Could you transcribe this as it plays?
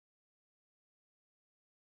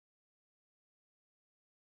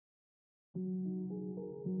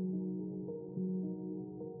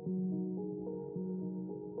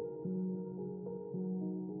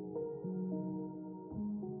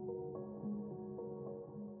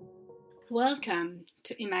Welcome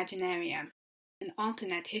to Imaginarium, an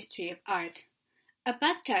alternate history of art, a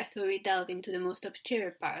podcast where we delve into the most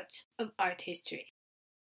obscure parts of art history.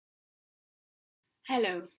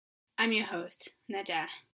 Hello, I'm your host, Najah,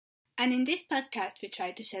 and in this podcast we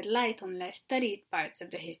try to shed light on less studied parts of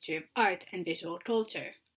the history of art and visual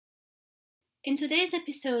culture. In today's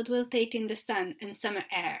episode, we'll take in the sun and summer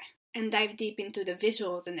air and dive deep into the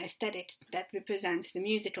visuals and aesthetics that represent the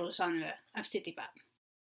musical genre of city pop.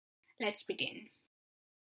 Let's begin.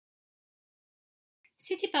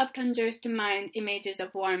 City pop conjures to mind images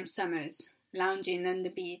of warm summers, lounging on the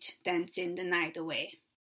beach, dancing the night away.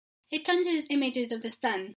 It conjures images of the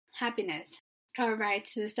sun, happiness, car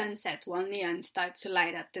rides to the sunset while neon starts to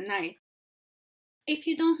light up the night. If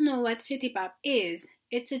you don't know what city pop is,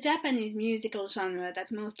 it's a Japanese musical genre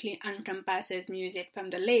that mostly encompasses music from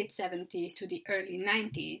the late 70s to the early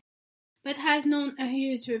 90s, but has known a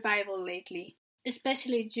huge revival lately,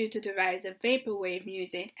 especially due to the rise of vaporwave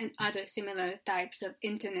music and other similar types of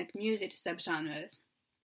internet music subgenres.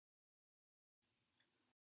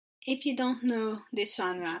 If you don't know this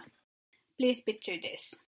genre, please picture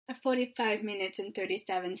this: a 45 minutes and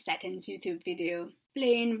 37 seconds YouTube video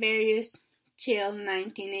playing various chill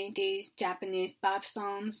 1980s Japanese pop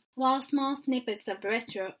songs while small snippets of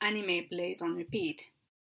retro anime plays on repeat.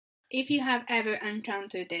 If you have ever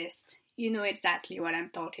encountered this, you know exactly what I'm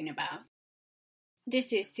talking about.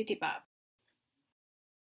 This is city pop.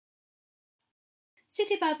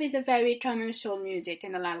 City pop is a very commercial music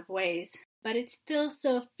in a lot of ways, but it's still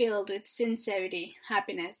so filled with sincerity,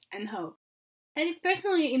 happiness, and hope that it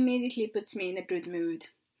personally immediately puts me in a good mood.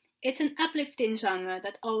 It's an uplifting genre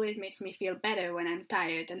that always makes me feel better when I'm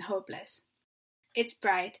tired and hopeless. It's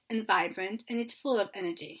bright and vibrant, and it's full of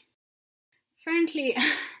energy. Frankly,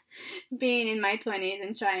 being in my 20s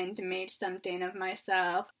and trying to make something of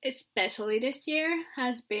myself, especially this year,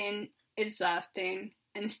 has been exhausting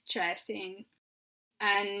and stressing.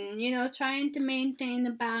 And, trying to maintain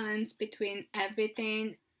a balance between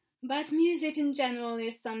everything. But music in general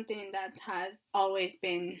is something that has always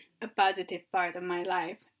been a positive part of my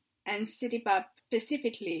life. And city pop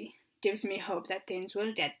specifically gives me hope that things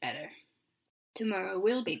will get better. Tomorrow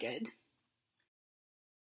will be good.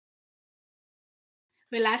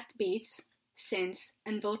 Relaxed beats, synths,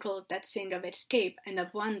 and vocals that sing of escape and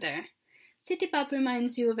of wonder, city pop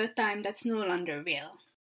reminds you of a time that's no longer real.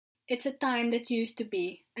 It's a time that used to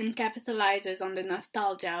be and capitalizes on the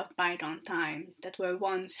nostalgia of bygone times that were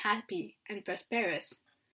once happy and prosperous,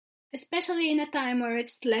 especially in a time where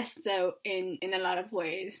it's less so in a lot of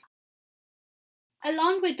ways.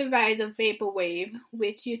 Along with the rise of vaporwave,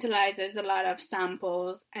 which utilizes a lot of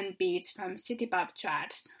samples and beats from city pop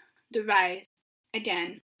tracks, the rise,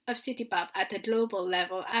 again, of city pop at a global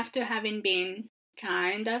level after having been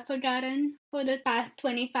kind of forgotten for the past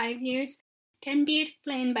 25 years can be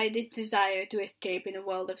explained by this desire to escape in a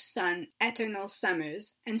world of sun, eternal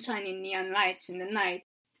summers, and shining neon lights in the night.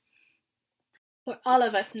 For all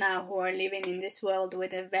of us now who are living in this world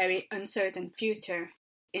with a very uncertain future,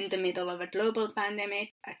 in the middle of a global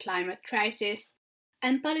pandemic, a climate crisis,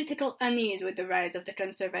 and political unease with the rise of the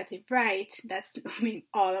conservative right that's looming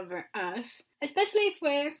all over us, especially if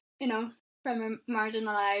we're, from a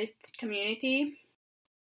marginalized community.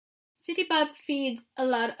 City pop feeds a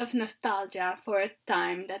lot of nostalgia for a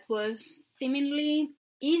time that was seemingly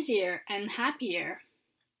easier and happier.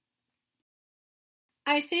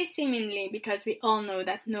 I say seemingly because we all know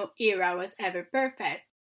that no era was ever perfect,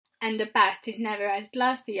 and the past is never as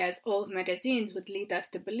glossy as old magazines would lead us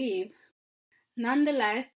to believe.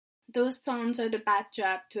 Nonetheless, those songs are the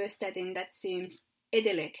backdrop to a setting that seems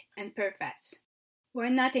idyllic and perfect, where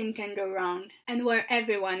nothing can go wrong, and where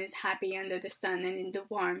everyone is happy under the sun and in the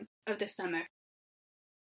warmth of the summer.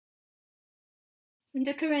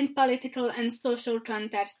 The current political and social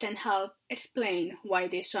context can help explain why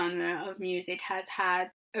this genre of music has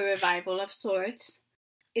had a revival of sorts.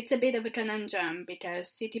 It's a bit of a conundrum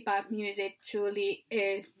because city pop music truly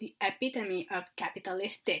is the epitome of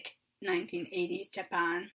capitalistic 1980s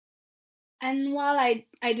Japan. And while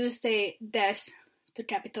I do say death to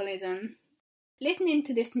capitalism, listening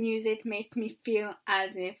to this music makes me feel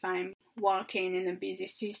as if I'm walking in a busy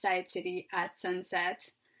seaside city at sunset.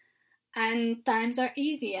 And times are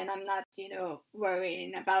easy and I'm not,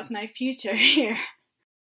 worrying about my future here.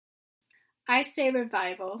 I say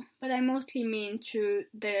revival, but I mostly mean through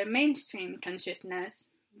the mainstream consciousness,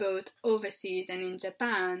 both overseas and in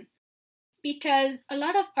Japan, Because a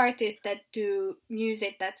lot of artists that do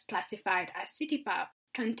music that's classified as city pop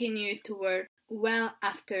continue to work well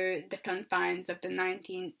after the confines of the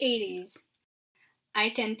 1980s. I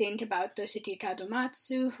can think about Toshiki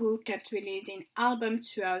Kadomatsu, who kept releasing albums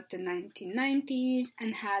throughout the 1990s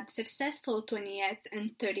and had successful 20th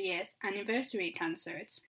and 30th anniversary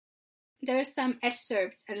concerts. There are some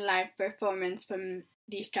excerpts and live performances from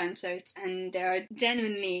these concerts, and they are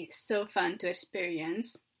genuinely so fun to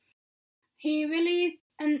experience. He released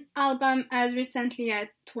an album as recently as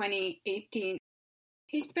 2018.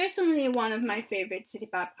 He's personally one of my favorite city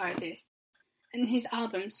pop artists, and his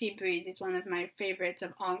album Sea Breeze is one of my favorites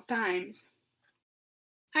of all times.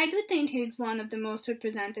 I do think he's one of the most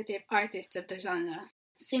representative artists of the genre,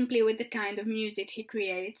 simply with the kind of music he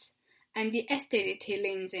creates and the aesthetic he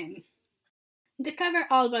leans in. The cover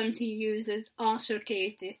albums he uses all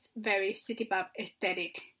showcase this very city pop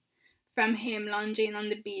aesthetic, from him lounging on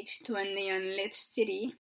the beach to a neon-lit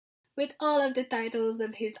city, with all of the titles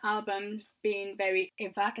of his albums being very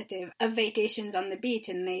evocative of vacations on the beach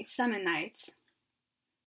and late summer nights.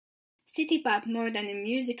 City pop, more than a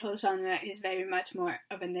musical genre, is very much more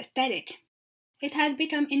of an aesthetic. It has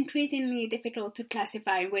become increasingly difficult to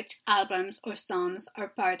classify which albums or songs are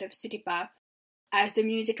part of city pop, as the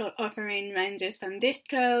musical offering ranges from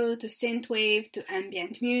disco to synthwave to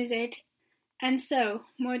ambient music. And so,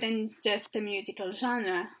 more than just a musical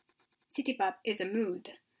genre, city pop is a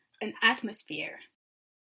mood, an atmosphere.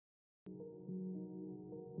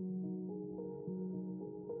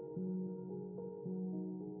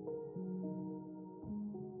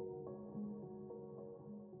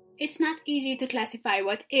 It's not easy to classify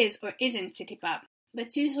what is or isn't city pop,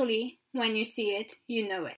 but usually, when you see it, you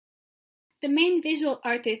know it. The main visual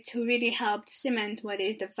artists who really helped cement what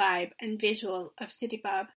is the vibe and visual of city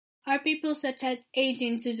pop are people such as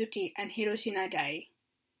Eijin Suzuki and Hiroshi Nagai.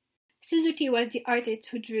 Suzuki was the artist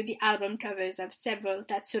who drew the album covers of several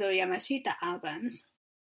Tatsuro Yamashita albums.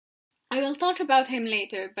 I will talk about him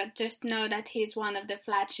later, but just know that he is one of the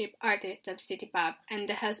flagship artists of city pop and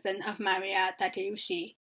the husband of Maria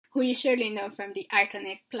Takeuchi, who you surely know from the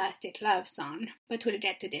iconic Plastic Love song, but we'll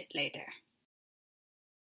get to this later.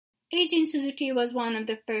 Eijin Suzuki was one of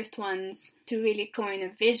the first ones to really coin a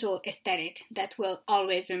visual aesthetic that will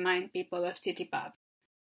always remind people of city pop.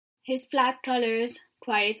 His flat colors,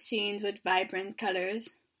 quiet scenes with vibrant colors,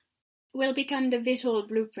 will become the visual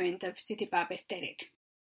blueprint of city pop aesthetic.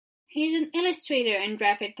 He is an illustrator and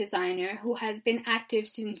graphic designer who has been active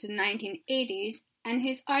since the 1980s, and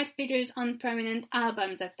his art figures on prominent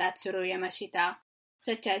albums of Tatsuro Yamashita,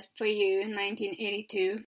 such as For You in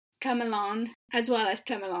 1982, Come Along, as well as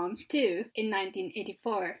Come Along 2 in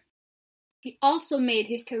 1984. He also made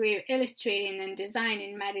his career illustrating and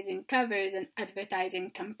designing magazine covers and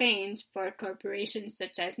advertising campaigns for corporations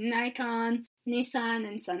such as Nikon, Nissan,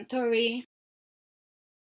 and Suntory.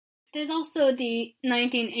 There's also the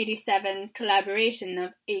 1987 collaboration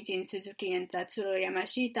of Eijin Suzuki and Tatsuro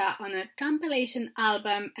Yamashita on a compilation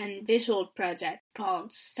album and visual project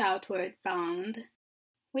called Southward Bound,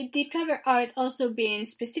 with the cover art also being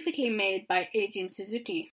specifically made by Eijin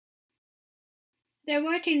Suzuki. Their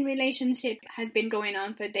working relationship has been going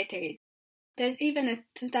on for decades. There's even a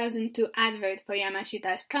 2002 advert for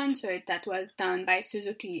Yamashita's concert that was done by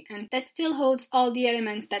Suzuki and that still holds all the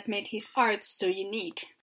elements that made his art so unique.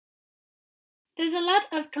 There's a lot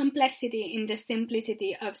of complexity in the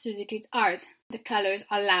simplicity of Suzuki's art. The colors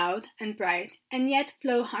are loud and bright and yet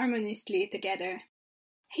flow harmoniously together.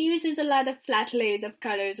 He uses a lot of flat layers of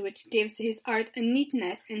colors which gives his art a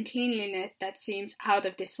neatness and cleanliness that seems out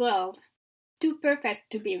of this world. Too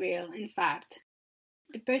perfect to be real, in fact.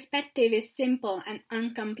 The perspective is simple and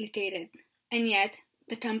uncomplicated, and yet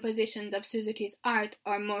the compositions of Suzuki's art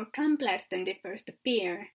are more complex than they first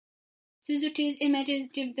appear. Suzuki's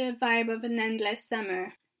images give the vibe of an endless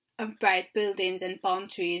summer, of bright buildings and palm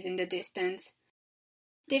trees in the distance.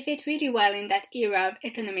 They fit really well in that era of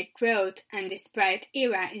economic growth and this bright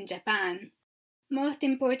era in Japan. Most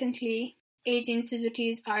importantly, Eijin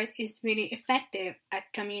Suzuki's art is really effective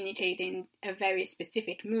at communicating a very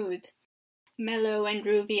specific mood, mellow and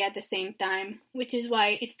groovy at the same time, which is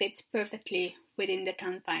why it fits perfectly within the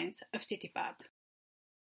confines of city pop.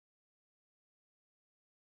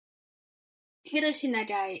 Hiroshi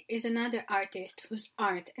Nagai is another artist whose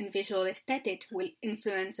art and visual aesthetic will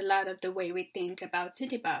influence a lot of the way we think about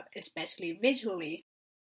city pop, especially visually.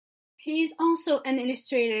 He is also an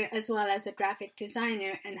illustrator as well as a graphic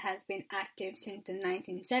designer and has been active since the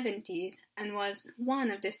 1970s and was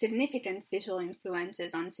one of the significant visual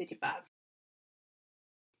influences on city pop.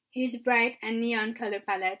 His bright and neon color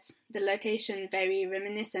palettes, the location very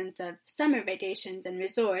reminiscent of summer vacations and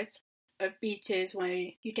resorts, of beaches where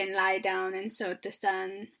you can lie down and soak the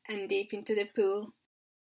sun and dip into the pool.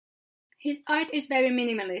 His art is very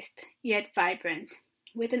minimalist, yet vibrant,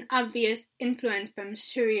 with an obvious influence from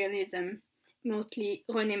Surrealism, mostly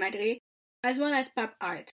René Magritte, as well as pop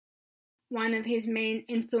art. One of his main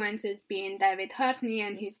influences being David Hockney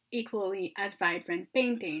and his equally as vibrant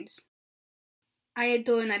paintings. I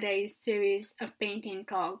adore Nade's series of painting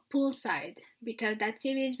called Poolside, because that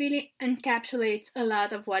series really encapsulates a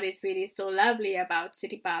lot of what is really so lovely about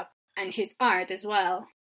city pop and his art as well.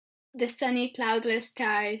 The sunny, cloudless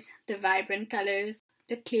skies, the vibrant colors,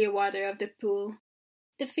 the clear water of the pool,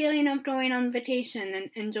 the feeling of going on vacation and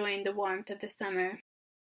enjoying the warmth of the summer.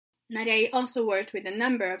 Nade also worked with a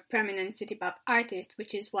number of prominent city pop artists,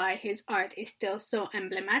 which is why his art is still so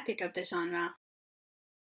emblematic of the genre.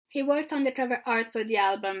 He worked on the cover art for the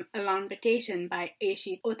album A Long Vacation by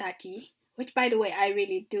Eiichi Otaki, which, by the way, I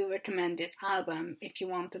really do recommend this album if you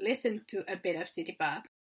want to listen to a bit of city pop.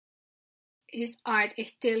 His art is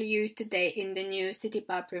still used today in the new city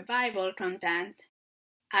pop revival content,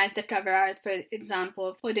 as the cover art, for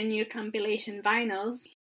example, for the new compilation vinyls.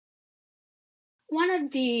 One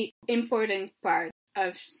of the important parts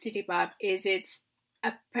of city pop is its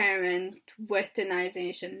apparent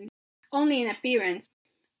westernization, only in appearance.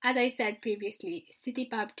 As I said previously, city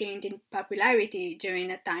pop gained in popularity during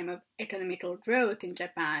a time of economical growth in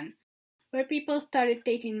Japan, where people started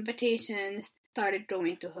taking vacations, started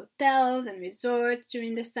going to hotels and resorts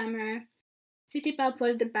during the summer. City pop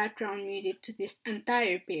was the background music to this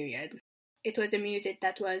entire period. It was a music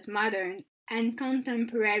that was modern and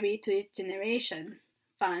contemporary to its generation,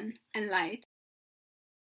 fun and light,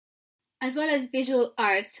 as well as visual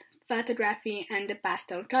arts, photography, and the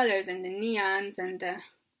pastel colors and the neons and the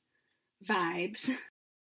vibes.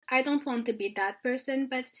 I don't want to be that person,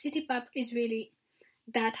 but city pop is really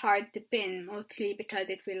that hard to pin, mostly because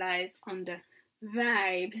it relies on the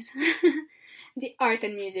vibes the art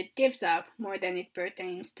and music gives off more than it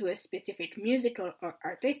pertains to a specific musical or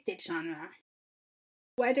artistic genre.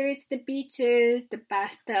 Whether it's the beaches, the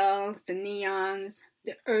pastels, the neons,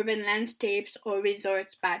 the urban landscapes or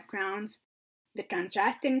resorts backgrounds, the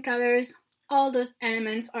contrasting colors, all those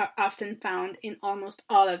elements are often found in almost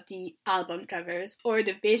all of the album covers or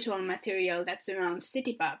the visual material that surrounds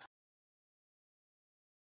city pop.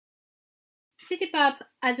 City pop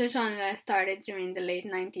as a genre started during the late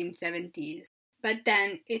 1970s, but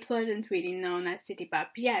then it wasn't really known as city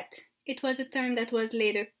pop yet. It was a term that was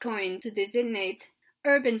later coined to designate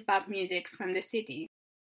urban pop music from the city,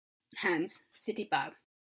 hence city pop.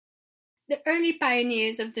 The early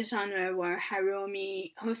pioneers of the genre were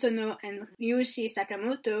Hiromi Hosono and Ryuichi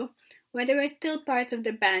Sakamoto, where they were still part of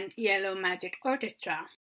the band Yellow Magic Orchestra.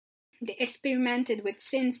 They experimented with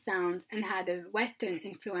synth sounds and had a Western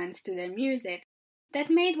influence to their music that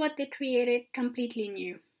made what they created completely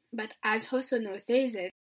new. But as Hosono says it,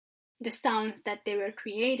 the sounds that they were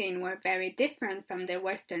creating were very different from their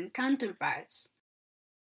Western counterparts.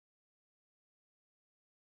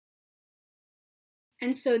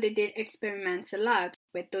 And so they did experiments a lot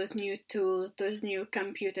with those new tools, those new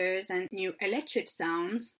computers, and new electric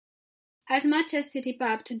sounds. As much as city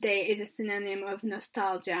pop today is a synonym of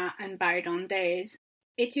nostalgia and bygone days,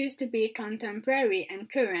 it used to be contemporary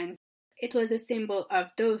and current. It was a symbol of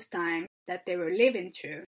those times that they were living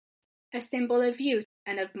through, a symbol of youth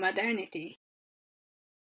and of modernity.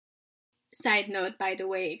 Side note, by the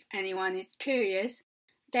way, if anyone is curious,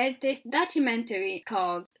 there's this documentary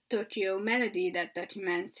called Tokyo Melody that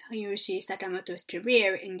documents Ryuichi Sakamoto's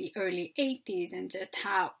career in the early 80s and just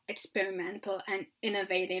how experimental and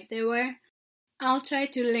innovative they were. I'll try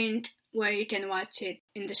to link where you can watch it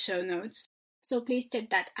in the show notes, so please check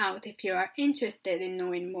that out if you are interested in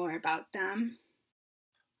knowing more about them.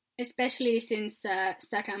 Especially since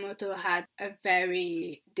Sakamoto had a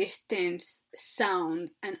very distinct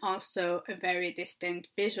sound and also a very distinct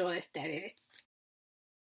visual aesthetics.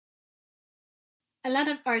 A lot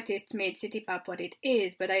of artists made city pop what it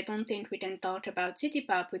is, but I don't think we can talk about city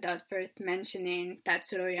pop without first mentioning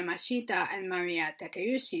Tatsuro Yamashita and Maria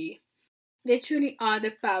Takeuchi. They truly are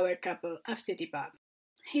the power couple of city pop.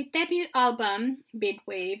 His debut album, Big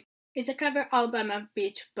Wave, is a cover album of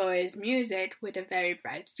Beach Boys music with a very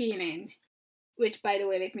bright feeling. Which, by the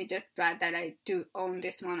way, let me just add that I do own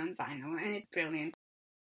this one on vinyl, and it's brilliant.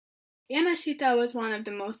 Yamashita was one of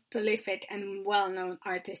the most prolific and well-known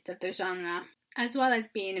artists of the genre, as well as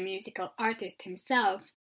being a musical artist himself,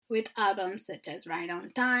 with albums such as Right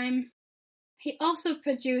on Time. He also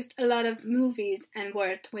produced a lot of movies and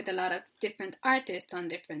worked with a lot of different artists on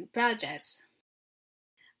different projects.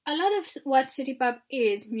 A lot of what city pop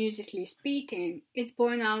is, musically speaking, is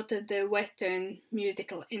born out of the Western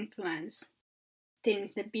musical influence.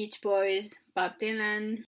 Think the Beach Boys, Bob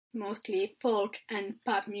Dylan, mostly folk and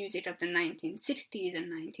pop music of the 1960s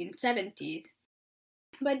and 1970s.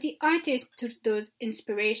 But the artists took those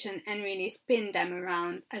inspirations and really spin them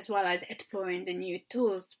around, as well as exploring the new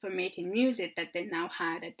tools for making music that they now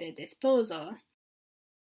had at their disposal.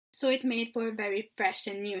 So it made for a very fresh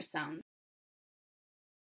and new sound.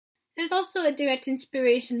 There's also a direct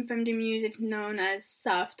inspiration from the music known as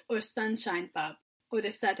soft or sunshine pop, or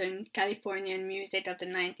the Southern Californian music of the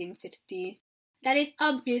 1960s, that is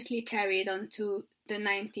obviously carried onto the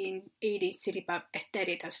 1980s city pop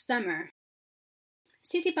aesthetic of summer.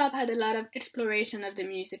 City pop had a lot of exploration of the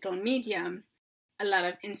musical medium, a lot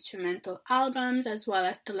of instrumental albums, as well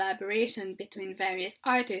as collaboration between various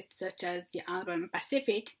artists such as the album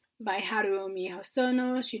Pacific by Haruomi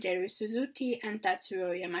Hosono, Shigeru Suzuki, and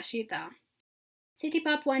Tatsuro Yamashita. City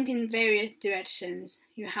pop went in various directions.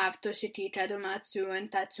 You have Toshiki Kadomatsu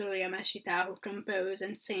and Tatsuro Yamashita who compose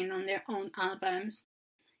and sing on their own albums.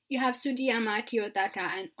 You have Sugiyama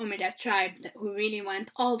Kiyotaka and Omega Tribe who really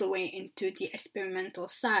went all the way into the experimental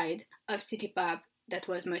side of city pop that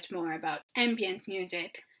was much more about ambient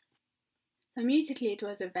music. So musically it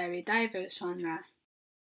was a very diverse genre.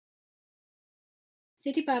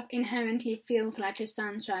 City pop inherently feels like a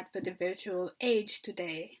soundtrack for the virtual age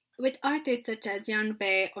today, with artists such as Young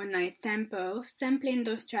Bae or Night Tempo sampling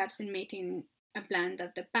those tracks and making a blend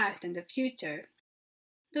of the past and the future.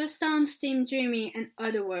 Those sounds seem dreamy and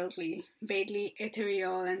otherworldly, vaguely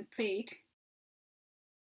ethereal and fake.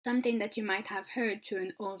 Something that you might have heard through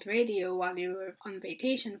an old radio while you were on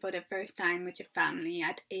vacation for the first time with your family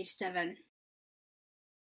at age 7.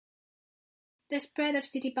 The spread of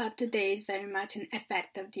city pop today is very much an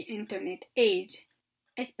effect of the internet age,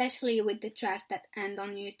 especially with the tracks that end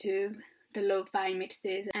on YouTube, the lo-fi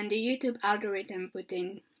mixes, and the YouTube algorithm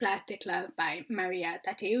putting Plastic Love by Maria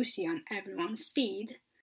Takeuchi on everyone's feed.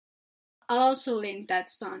 I'll also link that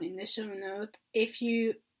song in the show note. If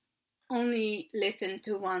you only listen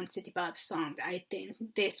to one city pop song, I think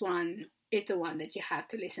this one is the one that you have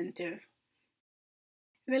to listen to.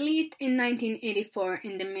 Released in 1984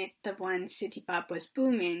 in the midst of when city pop was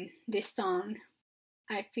booming, this song,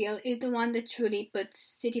 I feel, is the one that truly puts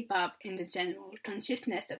city pop in the general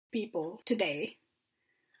consciousness of people today.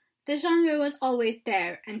 The genre was always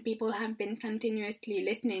there, and people have been continuously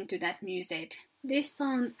listening to that music. This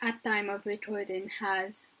song, at time of recording,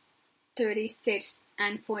 has 36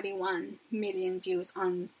 and 41 million views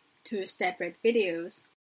on two separate videos.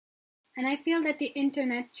 And I feel that the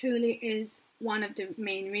internet truly is one of the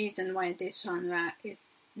main reasons why this genre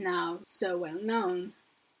is now so well known.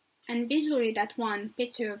 And visually, that one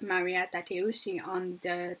picture of Maria Takeuchi on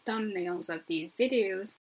the thumbnails of these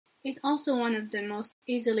videos is also one of the most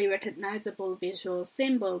easily recognizable visual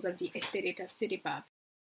symbols of the aesthetic of city pop.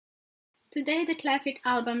 Today, the classic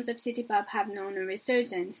albums of city pop have known a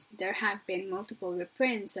resurgence. There have been multiple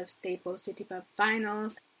reprints of staple city pop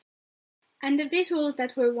vinyls, and the visuals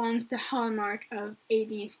that were once the hallmark of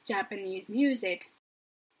 80s Japanese music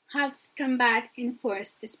have come back in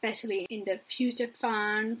force, especially in the future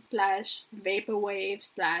funk /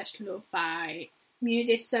 vaporwave / lo-fi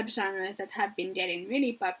music subgenres that have been getting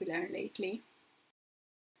really popular lately.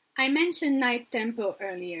 I mentioned Night Tempo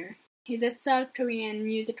earlier. He's a South Korean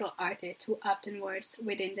musical artist who often works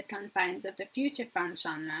within the confines of the future funk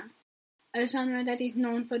genre, a genre that is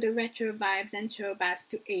known for the retro vibes and throwbacks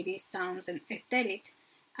to 80s sounds and aesthetic,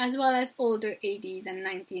 as well as older 80s and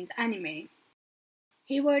 90s anime.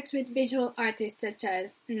 He works with visual artists such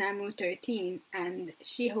as Namu13 and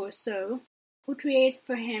Shiho So, who create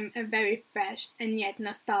for him a very fresh and yet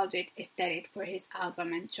nostalgic aesthetic for his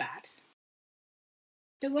album and tracks.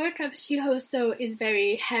 The work of Shiho So is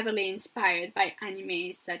very heavily inspired by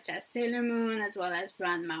animes such as Sailor Moon as well as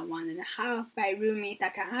Ranma 1.5 by Rumi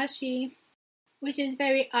Takahashi, which is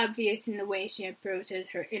very obvious in the way she approaches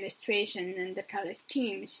her illustration and the color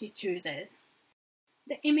scheme she chooses.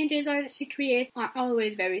 The images she creates are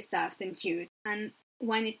always very soft and cute, and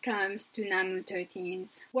when it comes to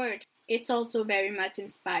Namu13's work, it's also very much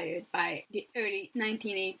inspired by the early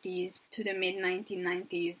 1980s to the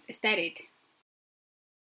mid-1990s aesthetic.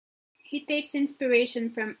 He takes inspiration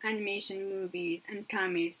from animation movies and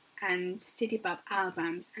comics and city pop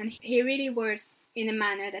albums, and he really works in a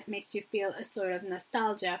manner that makes you feel a sort of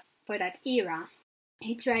nostalgia for that era.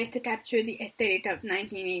 He tries to capture the aesthetic of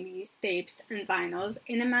 1980s tapes and vinyls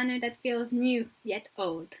in a manner that feels new yet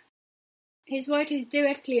old. His work is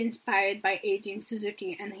directly inspired by Eijin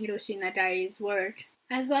Suzuki and Hiroshi Nagai's work,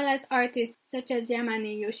 as well as artists such as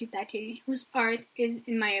Yamane Yoshitake, whose art is,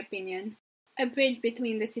 in my opinion, a bridge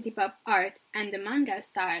between the city pop art and the manga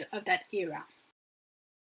style of that era.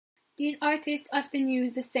 These artists often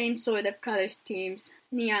use the same sort of color schemes,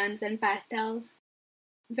 neons and pastels,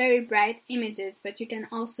 very bright images, but you can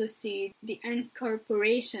also see the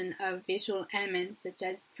incorporation of visual elements such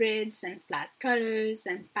as grids and flat colors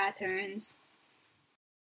and patterns.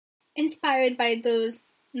 Inspired by those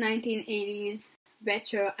 1980s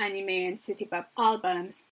retro anime and city pop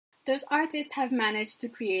albums, those artists have managed to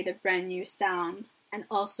create a brand new sound and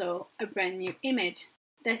also a brand new image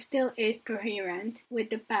that still is coherent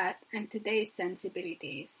with the past and today's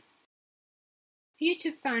sensibilities.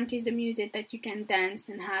 Future funk is the music that you can dance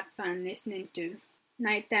and have fun listening to.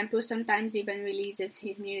 Night Tempo sometimes even releases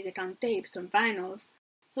his music on tapes or vinyls,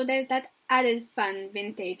 so there's that added fun,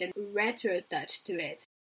 vintage, and retro touch to it.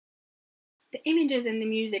 The images and the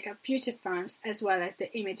music of future funks, as well as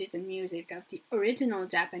the images and music of the original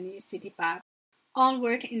Japanese city pop, all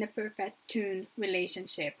work in the perfect tuned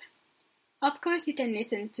relationship. Of course, you can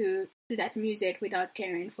listen to that music without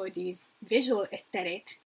caring for these visual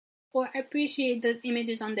aesthetics, or appreciate those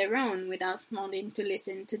images on their own without wanting to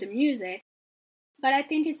listen to the music, but I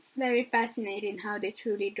think it's very fascinating how they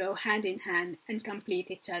truly go hand in hand and complete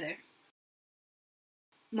each other.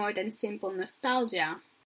 More than simple nostalgia,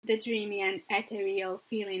 the dreamy and ethereal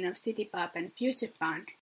feeling of city pop and future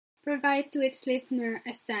funk provide to its listener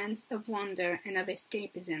a sense of wonder and of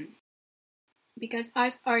escapism. Because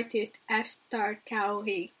as artist F. Star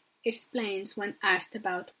Kaori explains when asked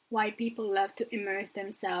about why people love to immerse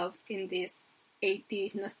themselves in this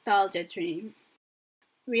 80s nostalgia dream,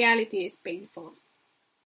 reality is painful.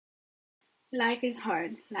 Life is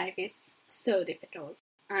hard, life is so difficult,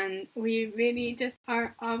 and we really just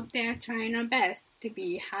are out there trying our best to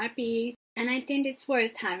be happy, and I think it's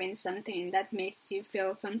worth having something that makes you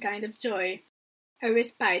feel some kind of joy, a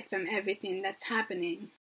respite from everything that's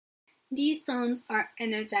happening. These songs are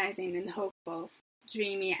energizing and hopeful,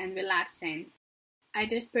 dreamy and relaxing. I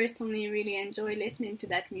just personally really enjoy listening to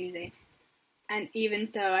that music. And even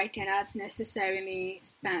though I cannot necessarily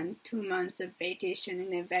spend 2 months of vacation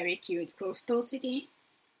in a very cute coastal city,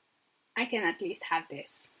 I can at least have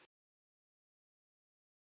this.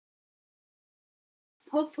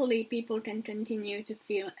 Hopefully people can continue to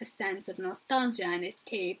feel a sense of nostalgia and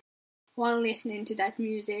escape while listening to that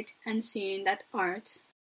music and seeing that art.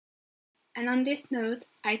 And on this note,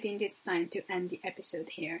 I think it's time to end the episode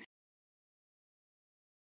here.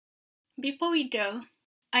 Before we go,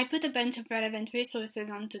 I put a bunch of relevant resources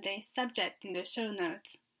on today's subject in the show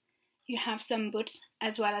notes. You have some books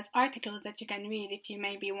as well as articles that you can read if you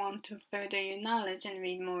maybe want to further your knowledge and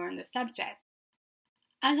read more on the subject.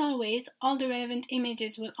 As always, all the relevant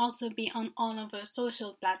images will also be on all of our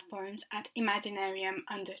social platforms at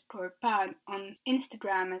Imaginarium_pod on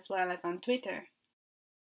Instagram as well as on Twitter.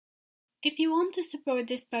 If you want to support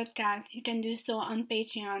this podcast, you can do so on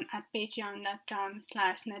Patreon at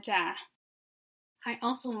patreon.com/Najah. I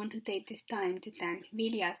also want to take this time to thank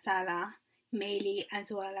Vidya Sala, Meili,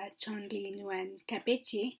 as well as Chonli Nguyen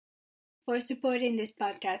Kapechi for supporting this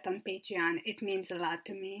podcast on Patreon. It means a lot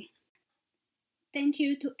to me. Thank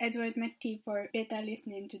you to Edward McKee for beta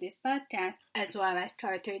listening to this podcast, as well as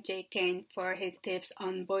Carter J. Kane for his tips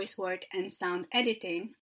on voice work and sound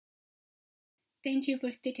editing. Thank you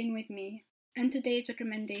for sticking with me, and today's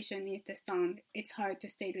recommendation is the song It's Hard to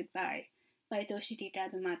Say Goodbye by Toshiki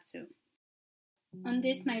Kadomatsu. On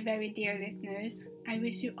this, my very dear listeners, I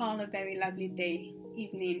wish you all a very lovely day,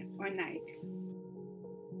 evening, or night.